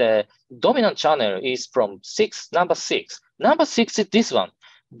 and the dominant channel is from number 6. Number 6 is this one,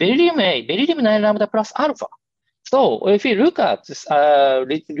 beryllium 9 lambda plus alpha. So if you look at this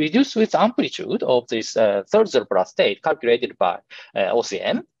reduced width amplitude of this third zero plus state calculated by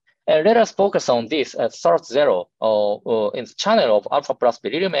OCM, let us focus on this third zero in the channel of alpha plus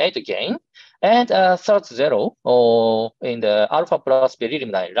beryllium 8 again, and third zero in the alpha plus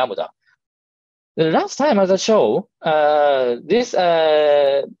beryllium 9 lambda. The last time, as I showed, this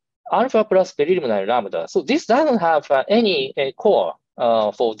alpha plus beryllium 9 lambda. So this doesn't have any core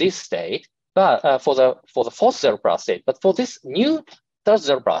for this state, but for the fourth zero plus state. But for this new third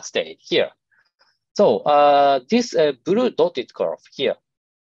zero plus state here, so this blue dotted curve here,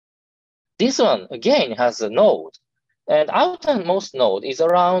 this one again has a node, and outermost node is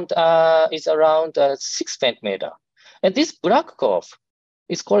around 6 femtometer, and this black curve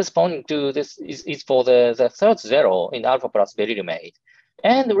is corresponding to this is for the third zero in alpha plus beryllium 8.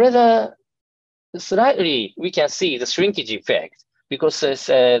 And rather slightly, we can see the shrinkage effect because this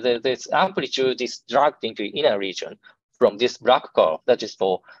amplitude is dragged into the inner region from this black curve that is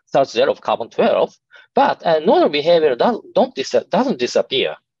for third zero of carbon 12. But nodal behavior doesn't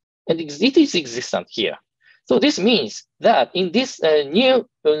disappear, and it is existent here. So this means that in this new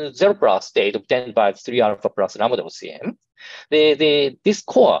zero plus state obtained by 3 alpha plus lambda OCM, this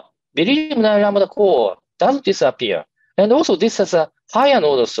core, beryllium 9 lambda core, doesn't disappear. And also this has a higher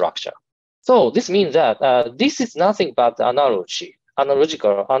nodal structure. So this means that this is nothing but analogous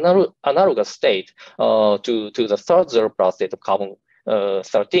state to the third zero plus state of carbon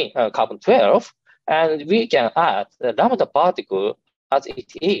 12. And we can add the lambda particle as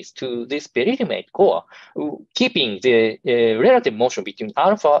it is to this beryllium 8 core, keeping the relative motion between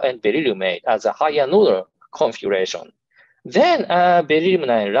alpha and beryllium 8 as a higher nodal configuration. Then beryllium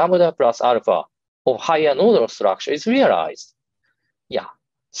 9 lambda plus alpha of higher nodal structure is realized. Yeah.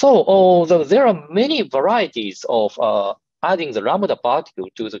 So there are many varieties of adding the lambda particle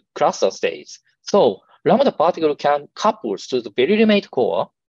to the cluster states. So lambda particle can couple to the beryllium 8 core,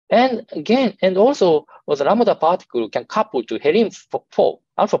 and again, and also the lambda particle can couple to helium 4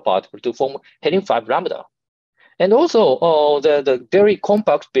 alpha particle to form helium 5 lambda. And also the very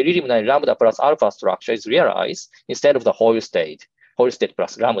compact beryllium 9 lambda plus alpha structure is realized instead of the whole state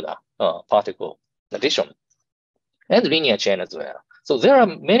plus lambda particle addition, and linear chain as well. So there are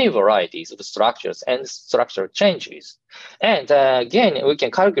many varieties of structures and structure changes. And again, we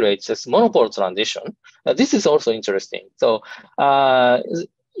can calculate this monopole transition. This is also interesting. So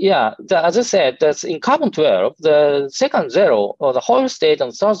yeah, as I said, that's in carbon 12, the second zero or the whole state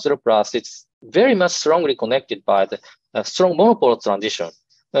and third zero plus, it's very much strongly connected by the strong monopole transition,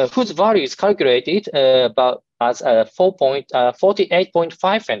 whose value is calculated about as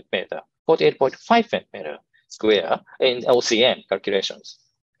 48.5 centimeter square in OCM calculations.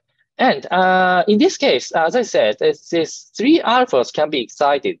 And in this case, as I said, these 3 alphas can be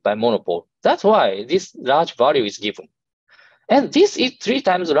excited by monopole. That's why this large value is given. And this is 3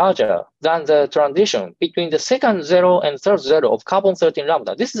 times larger than the transition between the second zero and third zero of carbon-13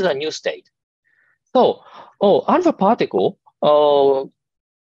 lambda. This is a new state. So, alpha particle,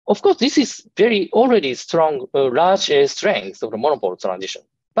 of course, this is already strong, large strength of the monopole transition.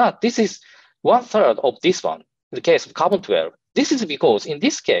 But this is 1/3 of this one, in the case of carbon-12. This is because in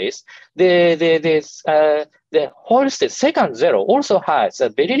this case, the whole state second zero also has a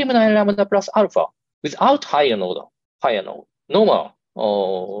beryllium-9 lambda plus alpha without higher node, normal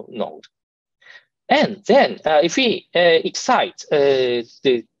node. And then if we excite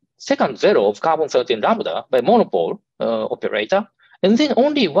the second zero of carbon-13 lambda by monopole operator, and then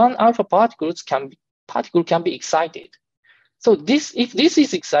only one alpha particle can be excited. So if this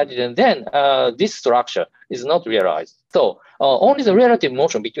is excited, and then this structure is not realized. So only the relative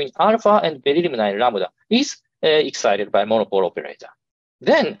motion between alpha and beryllium-9 lambda is excited by monopole operator.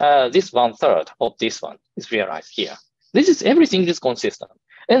 Then this 1/3 of this one is realized here. Everything is consistent.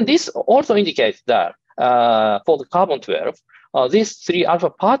 And this also indicates that for the carbon-12, these 3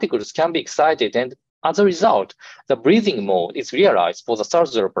 alpha particles can be excited, and as a result, the breathing mode is realized for the third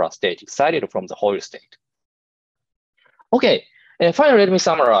zero plus state excited from the whole state. Okay, finally, let me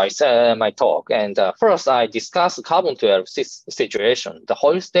summarize my talk. And first, I discuss the carbon-12 situation. The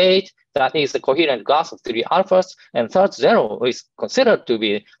whole state, that is the coherent gas of 3 alphas, and third zero is considered to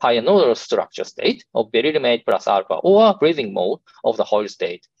be higher nodal structure state of beryllium-8 plus alpha, or breathing mode of the whole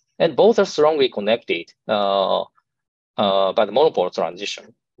state. And both are strongly connected by the monopole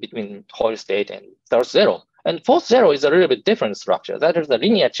transition between whole state and third zero. And fourth zero is a little bit different structure. That is the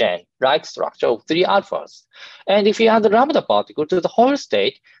linear chain-like structure of 3 alphas. And if you add the lambda particle to the whole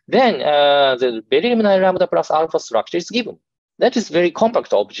state, then the beryllium-9 lambda plus alpha structure is given. That is very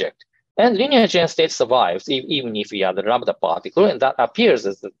compact object. And linear chain state survives even if you add the lambda particle, and that appears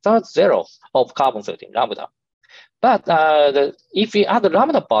as the third zero of carbon-13 lambda. But if we add the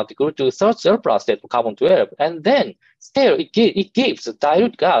lambda particle to third zero plus state of carbon-12, and then still it gives a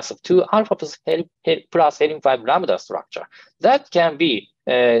dilute gas of 2 alpha plus helium-5 lambda structure. That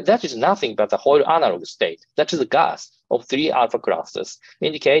is nothing but the whole analog state. That is the gas of 3 alpha clusters,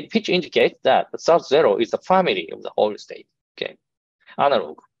 which indicates that the third zero is the family of the whole state. Okay,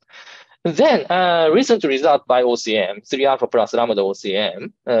 analog. Then recent result by OCM, 3 alpha plus lambda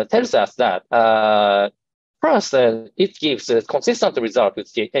OCM, tells us that first, it gives a consistent result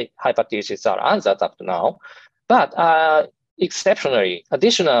with hyper-THSR ansatz up to now, but exceptionally,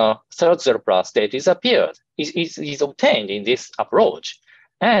 additional third zero plus state is obtained in this approach.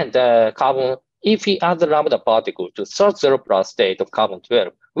 And if we add the lambda particle to third zero plus state of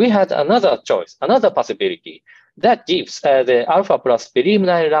carbon-12, we had another choice, another possibility that gives the alpha plus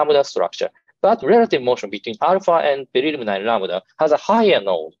beryllium-9 lambda structure, but relative motion between alpha and beryllium-9 lambda has a higher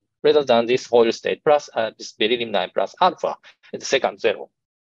node rather than this whole state plus this beryllium-9 plus alpha in the second zero.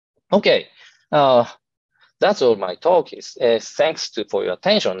 Okay, that's all my talk is. Thanks for your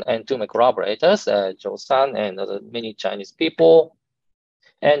attention, and to my collaborators, Zhou-san and many Chinese people,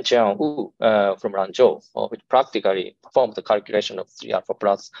 and Jiang Wu from Lanzhou, which practically performed the calculation of 3 alpha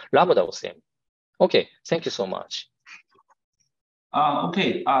plus lambda OCM. Okay, thank you so much.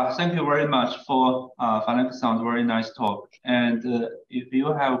 Okay, thank you very much for Funaki-san's very nice talk. And if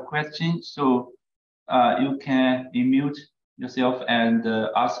you have questions, so you can unmute yourself and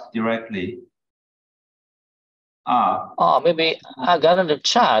ask directly. Maybe I got in the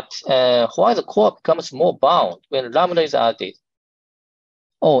chat why the core becomes more bound when lambda is added.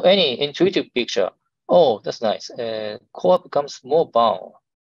 Oh, any intuitive picture? Oh, that's nice. Core becomes more bound.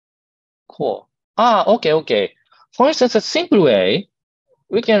 Core. Okay. For instance, a simple way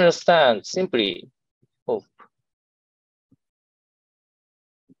we can understand simply.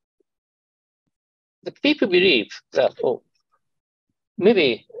 The people believe that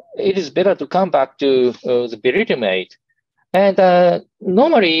maybe it is better to come back to the beryllium-8, and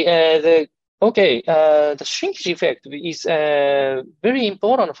normally the shrinkage effect is very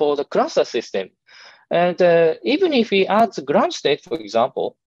important for the cluster system, and even if we add the ground state, for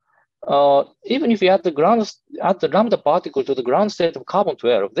example. Even if you add the lambda particle to the ground state of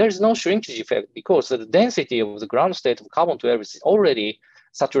carbon-12, there is no shrinkage effect because the density of the ground state of carbon-12 is already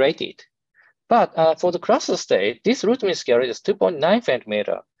saturated. But for the cluster state, this root mean scale is 2.9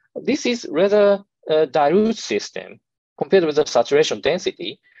 femtometer. This is rather a dilute system compared with the saturation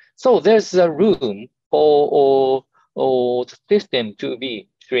density. So there's a room for the system to be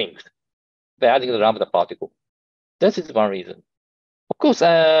shrinked by adding the lambda particle. That is one reason. Of course,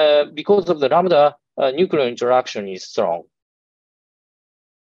 because of the lambda nuclear interaction is strong,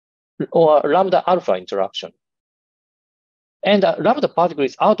 or lambda alpha interaction. And lambda particle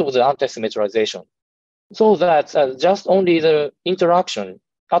is out of the anti-symmetrization. so that just only the interaction,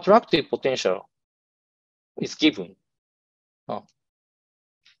 attractive potential is given.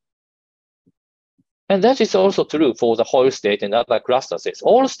 And that is also true for the whole state and other cluster states.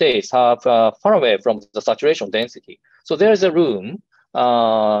 All states have far away from the saturation density. So there is a room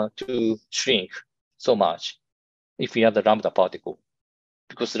to shrink so much if we have the lambda particle,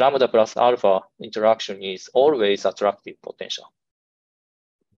 because lambda plus alpha interaction is always attractive potential.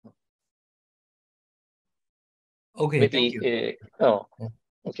 Okay, maybe, thank you.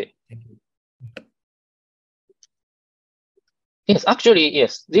 Okay. Thank you. Yes, actually,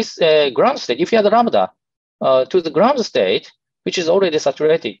 yes. This ground state, if you have the lambda to the ground state, which is already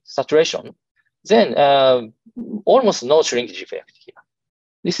saturation, then almost no shrinkage effect here.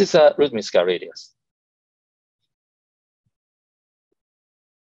 This is a Rudman scale radius.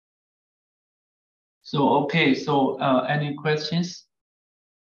 So, okay, so any questions?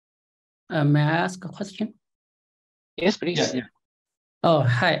 May I ask a question? Yes, please. Yeah. Oh,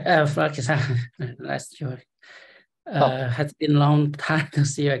 hi, Funaki-san. Nice to has been a long time to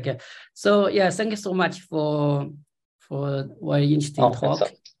see you again. So yeah, thank you so much for very interesting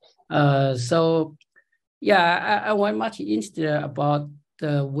talk. So yeah, I was much interested about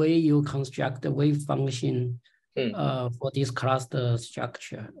the way you construct the wave function for this cluster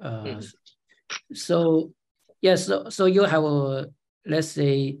structure. So yeah, so you have let's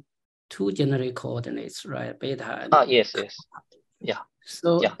say two generic coordinates, right? Beta. And yes. Yeah.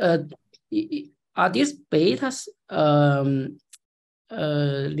 So are these betas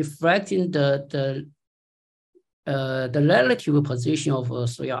reflecting the relative position of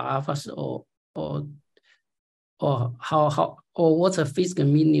 3 alphas, or how or what's the physical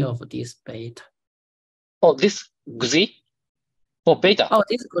meaning of this beta? Oh, this Gzi or beta? Oh,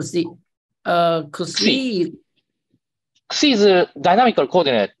 this Gzi. Gzi is a dynamical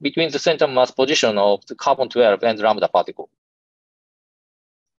coordinate between the center mass position of the carbon-12 and lambda particle.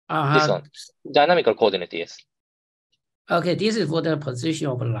 This one, dynamical coordinate, yes. Okay, this is for the position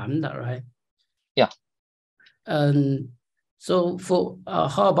of lambda, right? Yeah. So for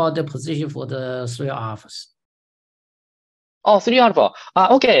how about the position for the 3 alphas? Oh, 3 alpha.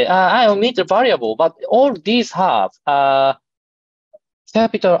 Okay, I omit the variable, but all these have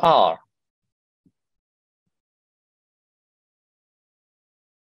capital R.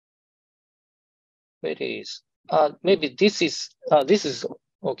 Where it is? Maybe this is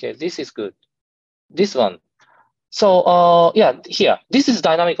okay. This is good. This one. So yeah, here this is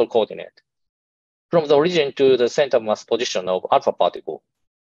dynamical coordinate from the origin to the center mass position of alpha particle,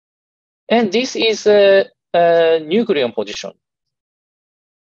 and this is a nucleon position.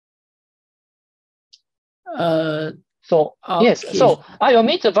 So yes, so I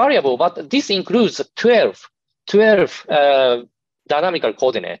omit the variable, but this includes 12 dynamical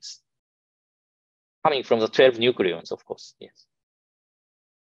coordinates coming from the 12 nucleons, of course. Yes.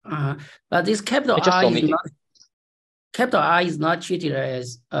 But this capital R is not treated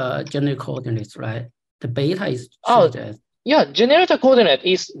as generic coordinates, right? The beta is treated as. Yeah, generator coordinate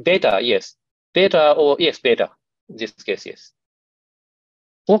is beta, yes. Beta or yes, beta. In this case, yes.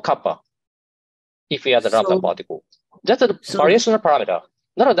 Or kappa, if we have the lambda particle. That's a variational parameter,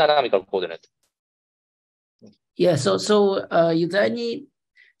 not a dynamical coordinate. Yeah, so is there any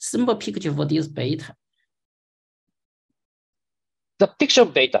simple picture for this beta? The picture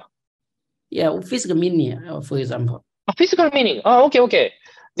of beta. Yeah, physical meaning, for example. A physical meaning. Oh, okay.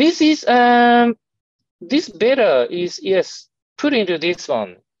 This is this beta is put into this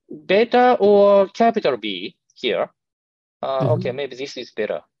one. Beta or capital B here. Okay, maybe this is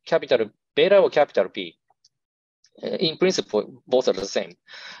beta. Capital beta or capital B. In principle, both are the same.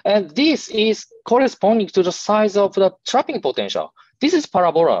 And this is corresponding to the size of the trapping potential. This is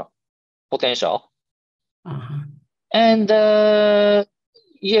parabola potential. And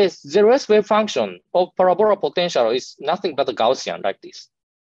yes, the rest wave function of parabola potential is nothing but a Gaussian like this.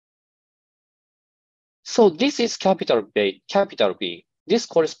 So this is capital B. This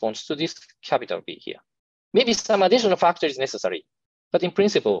corresponds to this capital B here. Maybe some additional factor is necessary, but in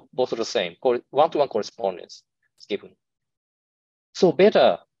principle, both are the same. One-to-one correspondence is given. So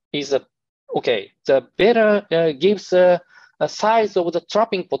beta is the beta gives a size of the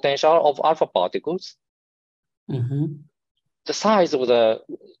trapping potential of alpha particles. The size of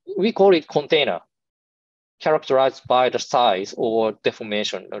we call it container, characterized by the size or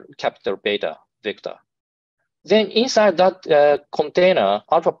deformation, capital beta vector. Then inside that container,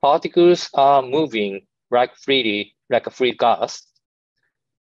 alpha particles are moving freely, like a free gas.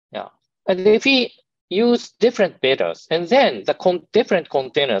 Yeah, and if we use different betas, and then the different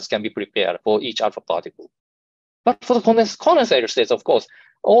containers can be prepared for each alpha particle. But for the condensator states, of course,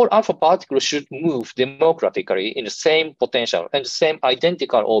 all alpha particles should move democratically in the same potential and the same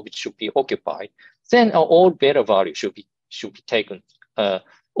identical orbit should be occupied. Then all beta value should be taken.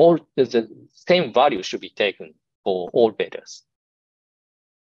 All the same value should be taken for all betas.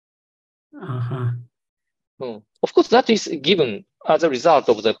 Of course, that is given as a result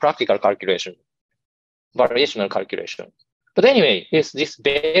of the practical calculation, variational calculation. But anyway, this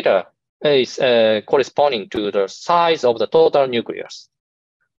beta is corresponding to the size of the total nucleus,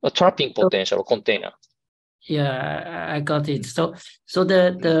 a trapping potential container. Yeah, I got it. So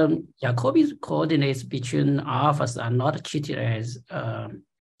the Jacobi coordinates between alphas are not treated as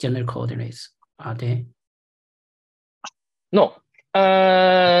general coordinates, are they? No.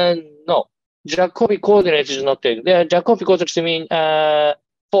 No. Jacobi coordinate is not taken. The Jacobi coordinates mean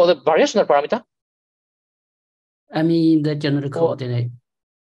for the variational parameter? I mean the general coordinate.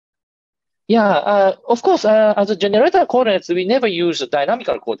 Yeah, of course, as a generator coordinates, we never use a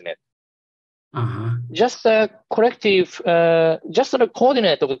dynamical coordinate. Just a corrective, just the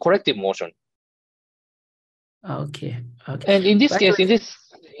coordinate of the corrective motion. Okay. And in this case,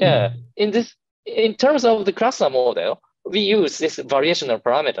 in terms of the cluster model, we use this variational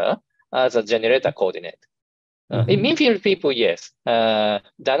parameter as a generator coordinate. In mean field people, yes,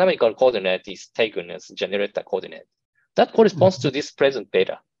 dynamical coordinate is taken as generator coordinate. That corresponds to this present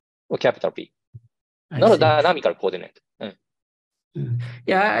beta, or capital B, not a dynamical coordinate.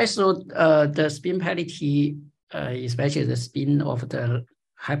 Yeah, I saw the spin parity, especially the spin of the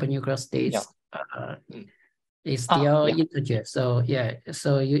hypernuclear states, is still integer. So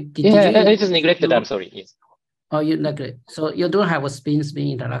so it is neglected. I'm sorry. Yes. Oh, you neglect. So you don't have a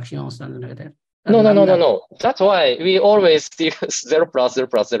spin-spin interaction or something like that. No. That's why we always use 0 plus 0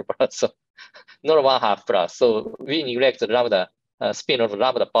 plus 0 plus. So not 1/2 plus. So we neglect the lambda spin of the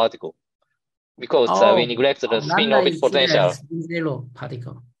lambda particle because we neglect the spin orbit potential. Zero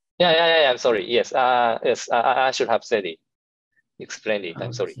particle. Yeah. I'm sorry. Yes. I should have said it. Explained it.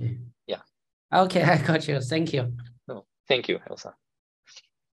 I'm sorry. Yeah. Okay, I got you. Thank you. No, thank you, Elsa.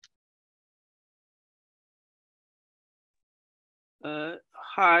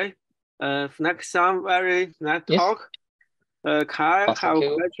 Hi, Funaki-san, very nice talk. Can I have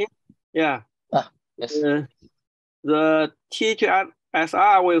a question? Yeah. Yes. The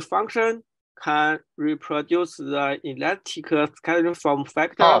TGSR wave function can reproduce the elastic scattering form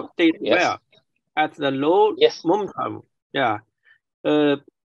factor data well at the low momentum. Yeah.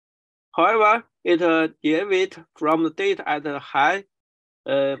 However, it deviates from the data at the high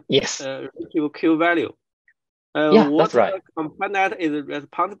relative Q value. What that's right. component is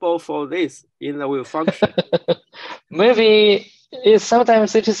responsible for this in the wave function? Maybe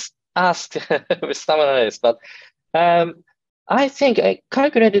sometimes it is asked with someone else, but I think I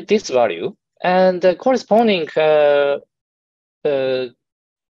calculated this value and the corresponding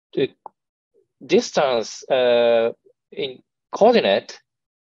distance in coordinate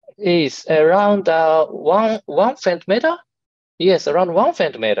is around 1 centimeter. Yes, around 1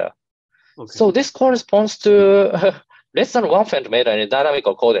 centimeter. Okay. So this corresponds to less than 1 centimeter in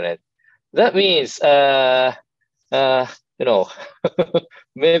dynamical coordinate. That means,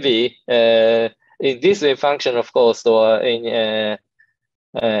 maybe in this wave function, of course, or in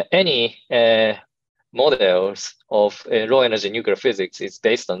any models of low energy nuclear physics is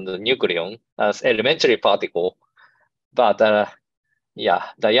based on the nucleon as elementary particle, but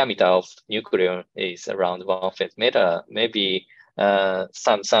diameter of nucleon is around 1 centimeter. Maybe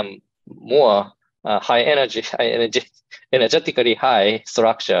some more energetically high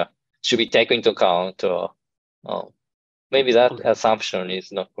structure should be taken into account. Maybe that assumption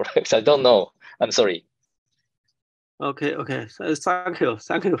is not correct. I don't know. I'm sorry. Okay. So thank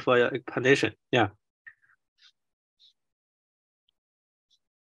you for your explanation. Yeah.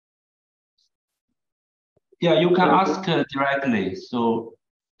 Yeah, you can ask directly. So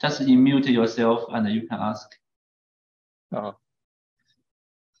just unmute yourself and you can ask.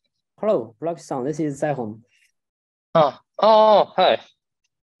 Hello, Funaki-san. This is Saihong. Hi.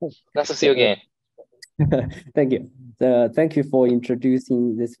 Nice to see you again. Thank you. Thank you for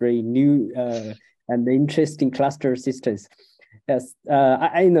introducing this very new and interesting cluster systems. Yes,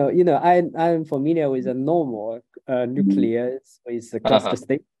 I know. I'm familiar with a normal nucleus with the cluster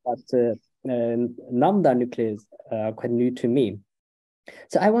state, but lambda nucleus quite new to me.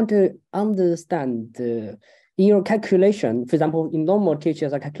 So I want to understand in your calculation. For example, in normal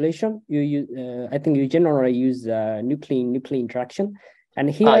TGSR calculation, I think you generally use nuclear interaction. And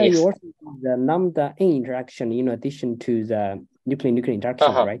here you also use the lambda n interaction in addition to the nuclear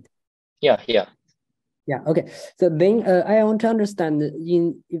interaction, right? Yeah. Okay. So then I want to understand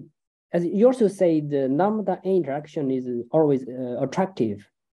as you also say the lambda n interaction is always attractive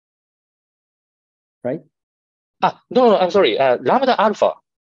right? No, I'm sorry. Lambda alpha.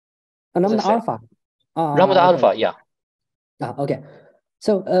 Lambda alpha. Lambda alpha, yeah. Okay.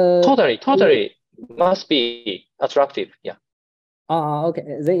 So totally must be attractive, yeah. Okay,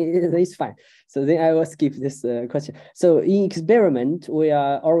 then it's fine. So then I will skip this question. So in experiment, we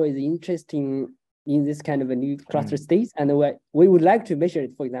are always interested in this kind of a new cluster states, and we would like to measure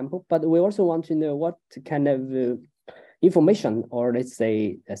it, for example, but we also want to know what kind of information, or let's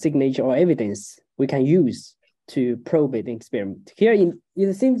say a signature or evidence we can use to probe the experiment. Here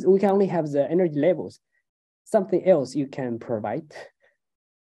it seems we can only have the energy levels. Something else you can provide?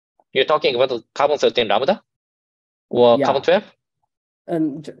 You're talking about the carbon 13 lambda or carbon 12?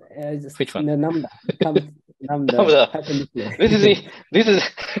 Which one? The lambda. Lambda. This is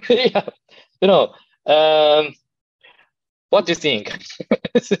yeah. You know, what do you think?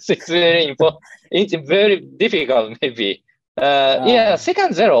 It's very important. It's very difficult, maybe. Yeah,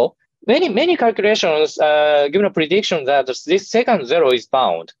 second zero. Many calculations given a prediction that this second zero is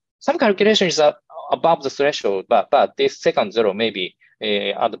bound. Some calculations are above the threshold, but this second zero maybe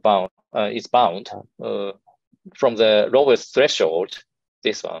at the bound is bound from the lowest threshold.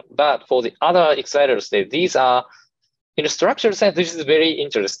 This one, but for the other excited state, these are in the structural sense. This is very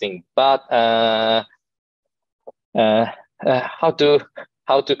interesting, but how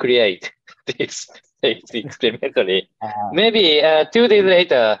to create this state experimentally? Maybe 2 days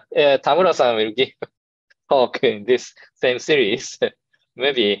later, Tamura-san will give talk in this same series.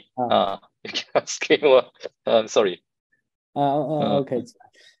 Maybe you can ask him. I'm sorry. Okay.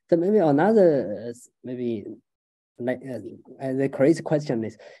 So maybe another the crazy question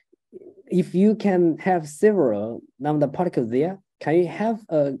is, if you can have several lambda particles there, can you have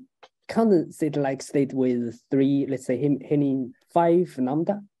a condensate-like state with 3, let's say, helium 5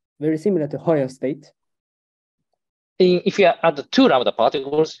 lambda, very similar to Hoyle state? If you add 2 lambda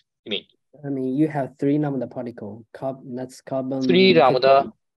particles, you mean? I mean, you have 3 lambda particle. That's carbon. 3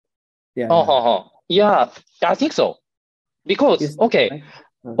 lambda. Yeah. Yeah, I think so. Because okay.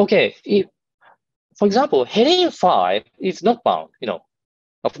 If, for example, helium 5 is not bound,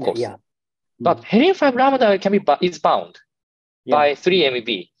 of course. Yeah. But helium 5 lambda is bound by 3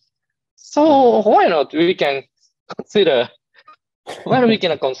 MeV. So why not we can consider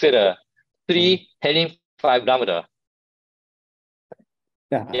 3 helium 5 lambda?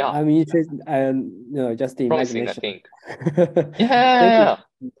 Yeah. I'm interested. Just the promising, imagination. I think. Yeah.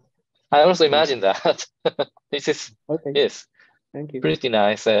 I also imagine that. This is yes. Thank you. Pretty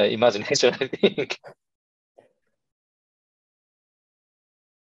nice imagination, I think.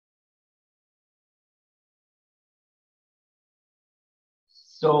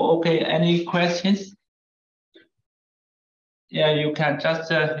 So, okay, any questions? Yeah, you can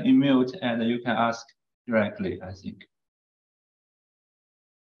just unmute and you can ask directly, I think.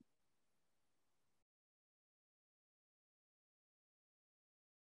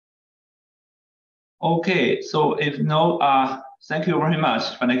 Okay, so if no, thank you very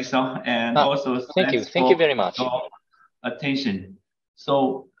much, Funaki-san, and also thank you very much for your attention.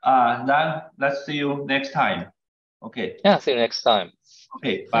 So then let's see you next time. Okay. Yeah, see you next time.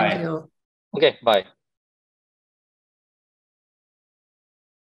 Okay, bye. Thank you. Okay, bye.